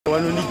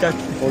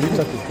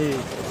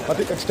I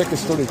think I check the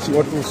storage.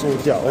 What was so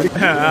yeah?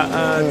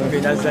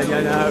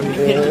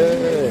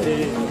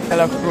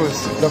 La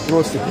cross. La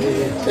cross.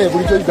 Eh,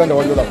 we just Uganda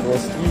one la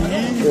cross.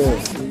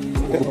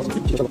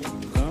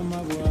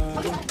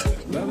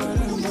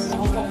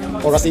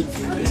 Ora sì.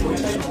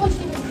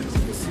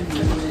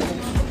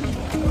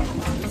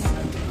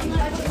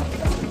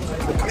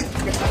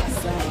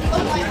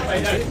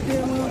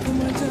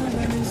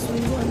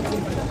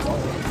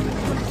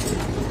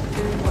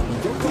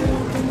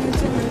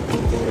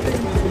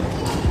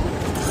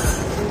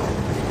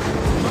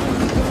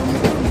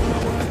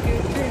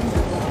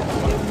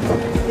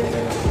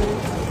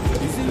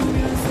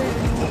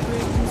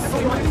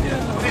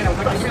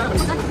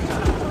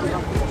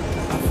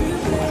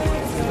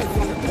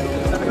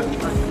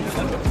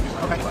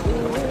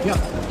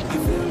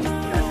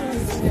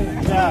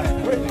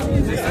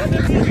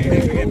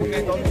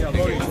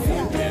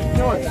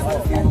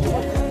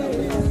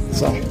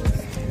 So,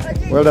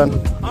 well done.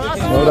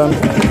 Well done.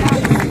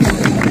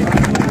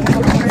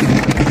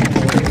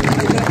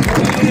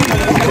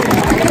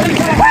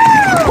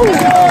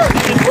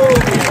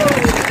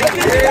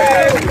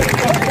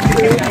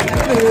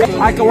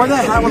 I can wear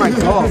that hat when I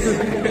golf.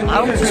 I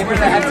don't just wear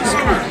that hat to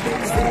swim.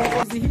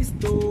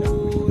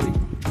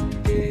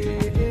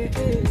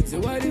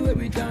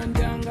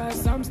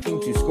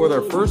 To score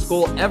their first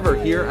goal ever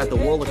here at the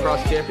World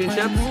Lacrosse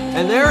Championships,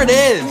 and there it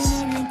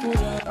is.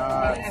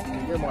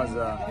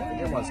 The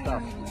game was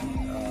tough.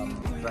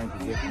 Trying to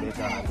get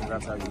better, and I think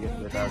that's how you get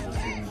better as a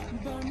team.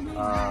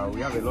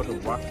 We have a lot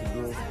of work to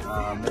do,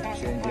 make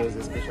changes,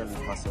 especially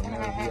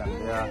personnel here and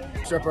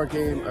there. Our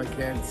game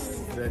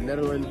against the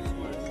Netherlands.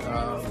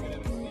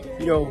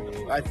 You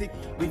know, I think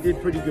we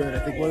did pretty good. I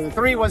think one of the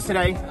three was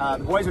today.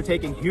 The boys are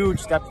taking huge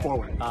steps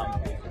forward.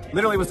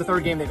 Literally was the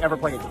third game they've ever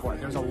played before.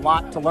 There's a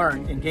lot to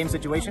learn in game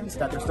situations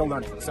that they're still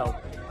learning. So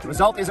the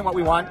result isn't what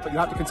we want, but you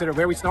have to consider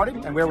where we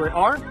started and where we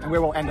are and where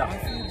we'll end up.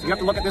 So you have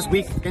to look at this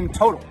week in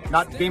total,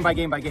 not game by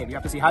game by game. You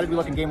have to see how did we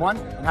look in game 1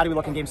 and how did we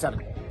look in game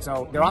 7.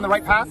 So they're on the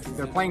right path.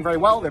 They're playing very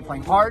well. They're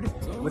playing hard.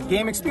 With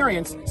game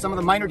experience, some of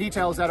the minor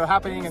details that are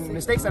happening and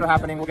mistakes that are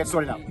happening will get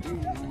sorted out.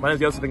 My name is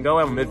Joseph Ngo.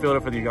 I'm a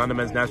midfielder for the Uganda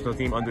men's national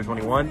team under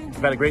 21. We've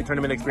had a great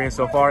tournament experience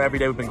so far. Every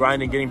day we've been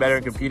grinding, getting better,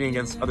 and competing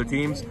against other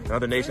teams and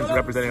other nations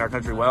representing our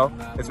country well.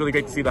 It's really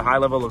great to see the high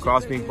level of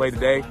lacrosse being played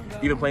today.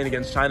 Even playing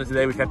against China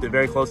today, we kept it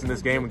very close in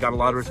this game. We got a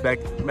lot of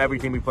respect from every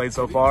team we played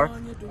so far.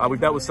 We've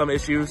dealt with some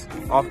issues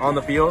on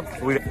the field,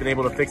 but we've been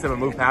able to fix them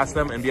and move past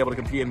them and be able to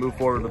compete and move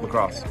forward with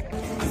lacrosse.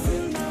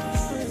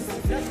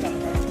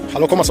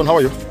 Hello, Comerson, how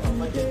are you?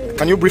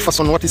 Can you brief us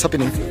on what is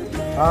happening?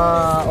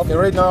 Okay,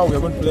 right now we are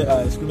going to play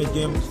a scrimmage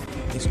game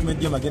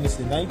against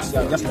the Knights,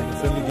 just like a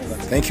friendly game.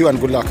 Thank you and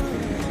good luck.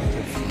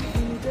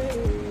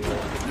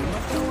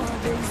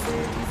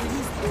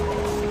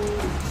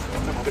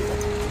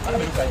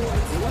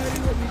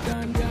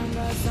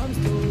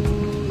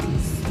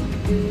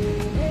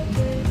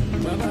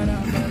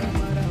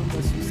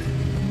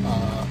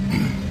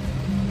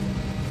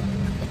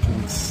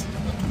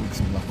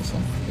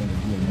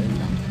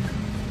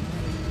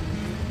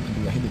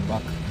 We are headed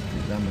back to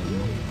Uganda, you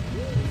know,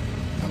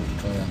 and to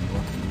try and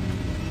work through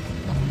the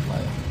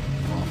qualifier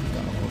for Africa,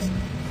 of course,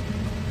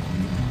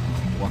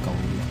 and work our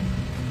way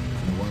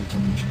to the World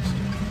Championships. I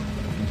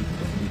think it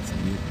will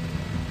be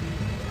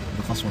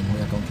the first one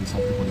where countries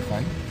have to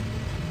qualify.